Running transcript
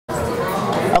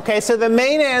Okay, so the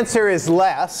main answer is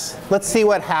less. Let's see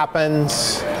what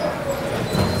happens.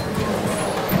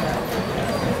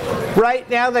 Right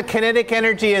now the kinetic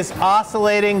energy is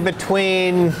oscillating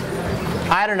between,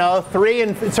 I don't know,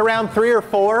 it's around 3 or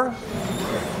 4.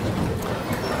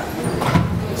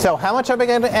 So how much am I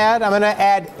going to add? I'm going to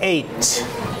add 8.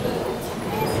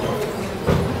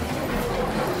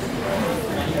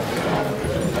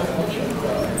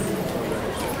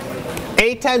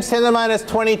 Eight times 10 to the minus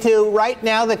 22. Right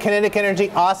now the kinetic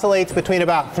energy oscillates between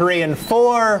about 3 and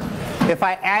 4. If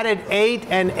I added 8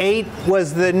 and 8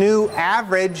 was the new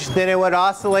average, then it would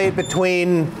oscillate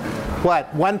between,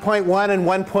 what, 1.1 and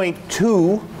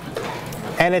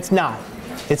 1.2, and it's not.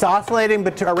 It's oscillating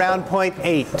around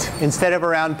 0.8 instead of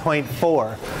around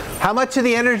 0.4. How much of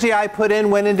the energy I put in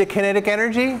went into kinetic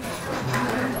energy?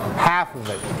 Half of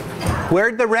it.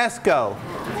 Where'd the rest go?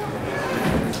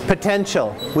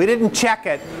 Potential. We didn't check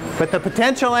it, but the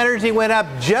potential energy went up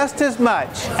just as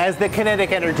much as the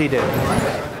kinetic energy did.